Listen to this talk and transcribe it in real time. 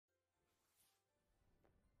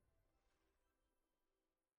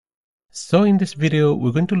So in this video,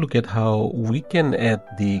 we're going to look at how we can add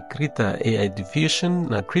the Krita AI Diffusion.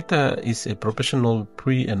 Now, Krita is a professional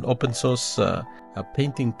free and open source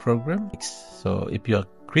painting program. So if you're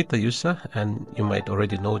a Krita user, and you might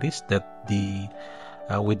already notice that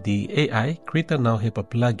with the AI, Krita now have a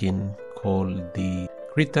plugin called the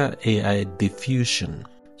Krita AI Diffusion.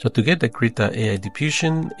 So to get the Krita AI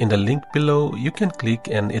Diffusion, in the link below, you can click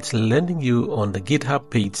and it's landing you on the GitHub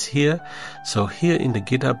page here. So here in the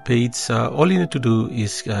GitHub page, all you need to do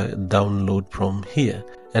is download from here.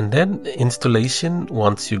 And then installation,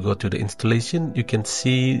 once you go to the installation, you can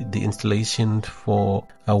see the installation for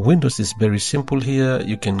Windows is very simple here.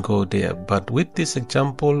 You can go there. But with this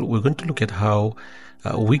example, we're going to look at how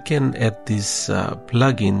we can add these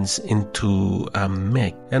plugins into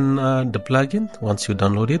Mac. And the plugin, once you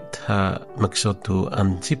download it, make sure to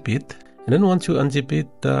unzip it. And then once you unzip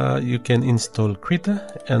it, you can install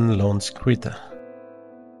Krita and launch Krita.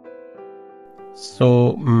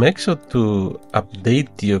 So make sure to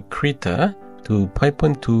update your Krita to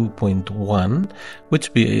 5.2.1,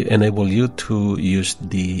 which will enable you to use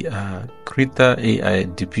the Krita AI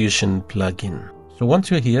Diffusion plugin. So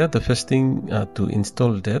once you're here, the first thing to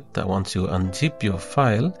install that, once you unzip your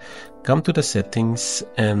file, come to the settings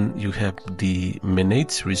and you have the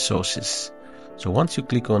manage resources. So once you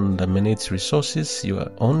click on the manage resources, you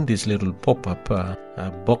are on this little pop-up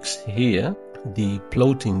box here, the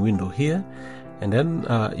floating window here, and then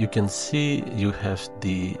you can see you have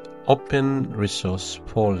the open resource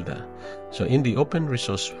folder. So in the open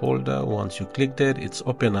resource folder, once you click that, it's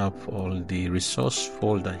open up all the resource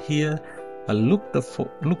folder here. Look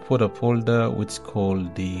for the folder which is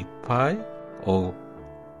called the Py or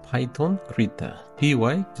Python Krita, py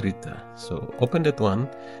Krita. So open that one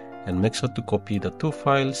and make sure to copy the two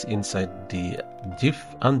files inside the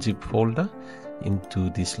unzip folder into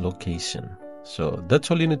this location. So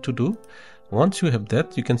that's all you need to do. Once you have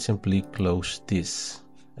that, you can simply close this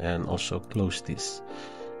and also close this.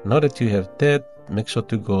 Now that you have that, make sure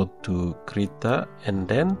to go to Krita and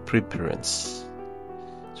then Preference.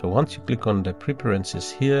 So once you click on the preferences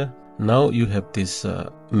here, now you have this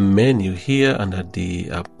menu here under the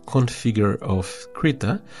configure of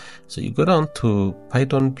Krita. So you go down to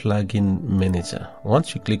Python Plugin Manager.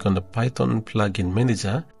 Once you click on the Python Plugin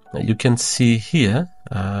Manager, you can see here,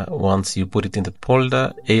 once you put it in the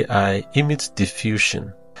folder, AI Image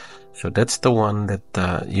Diffusion. So that's the one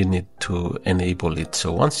that you need to enable it.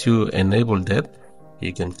 So once you enable that,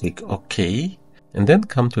 you can click OK and then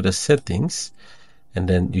come to the settings. And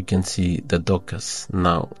then you can see the Dockers.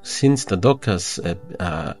 Now, since the Dockers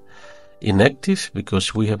are inactive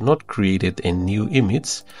because we have not created a new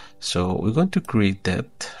image, so we're going to create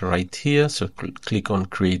that right here. So click on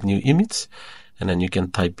Create New Image, and then you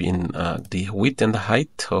can type in the width and the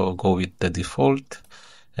height, or go with the default,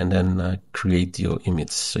 and then create your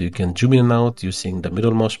image. So you can zoom in and out using the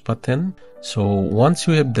middle mouse button. So once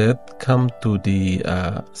you have that, come to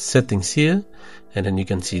the settings here, and then you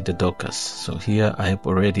can see the Dockers. So here I have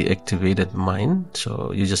already activated mine.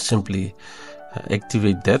 So you just simply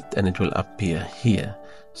activate that and it will appear here.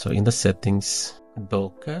 So in the settings,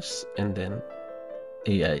 Dockers, and then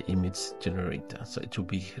AI image generator. So it will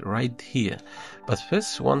be right here. But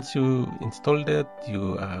first, once you install that,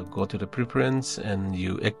 you go to the preference and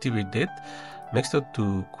you activate that. Make sure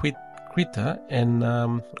to quit Krita and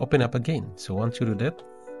open up again. So once you do that,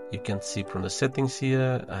 you can see from the settings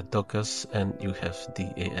here, Dockers, and you have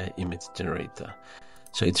the AI image generator.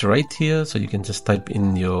 So it's right here. So you can just type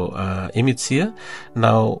in your image here.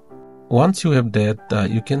 Now, once you have that,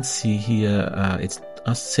 you can see here, it's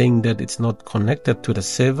saying that it's not connected to the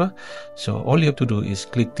server. So all you have to do is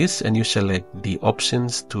click this and you select the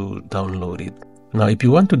options to download it. Now, if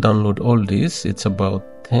you want to download all this, it's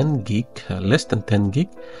about 10 gig, less than 10 gig,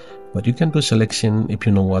 but you can do selection if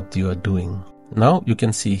you know what you are doing. Now you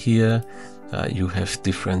can see here, you have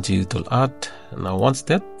different digital art. Now once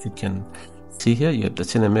that, you can see here, you have the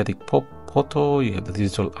cinematic photo, you have the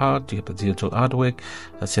digital art, you have the digital artwork,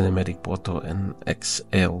 a cinematic photo, and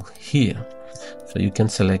XL here. So you can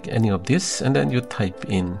select any of this and then you type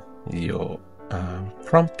in your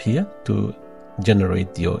prompt here to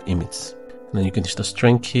generate your image. And then you can use the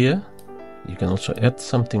strength here. You can also add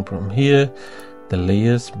something from here, the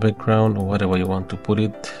layers, background, or whatever you want to put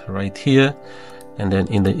it right here. And then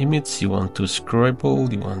in the image, you want to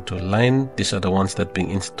scribble, you want to line. These are the ones that being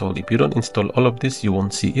installed. If you don't install all of this, you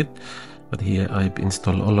won't see it. But here I've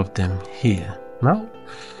installed all of them here. Now,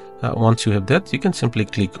 once you have that, you can simply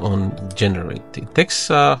click on generate. It takes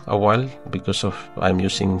a while because of I'm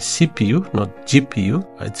using CPU, not GPU.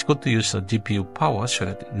 It's good to use a GPU power so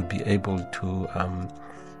that you'll be able to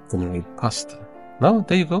generate faster. Now,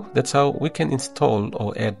 there you go. That's how we can install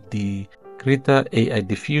or add the Krita AI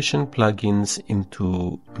Diffusion plugins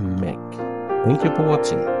into Mac. Thank you for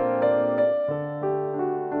watching.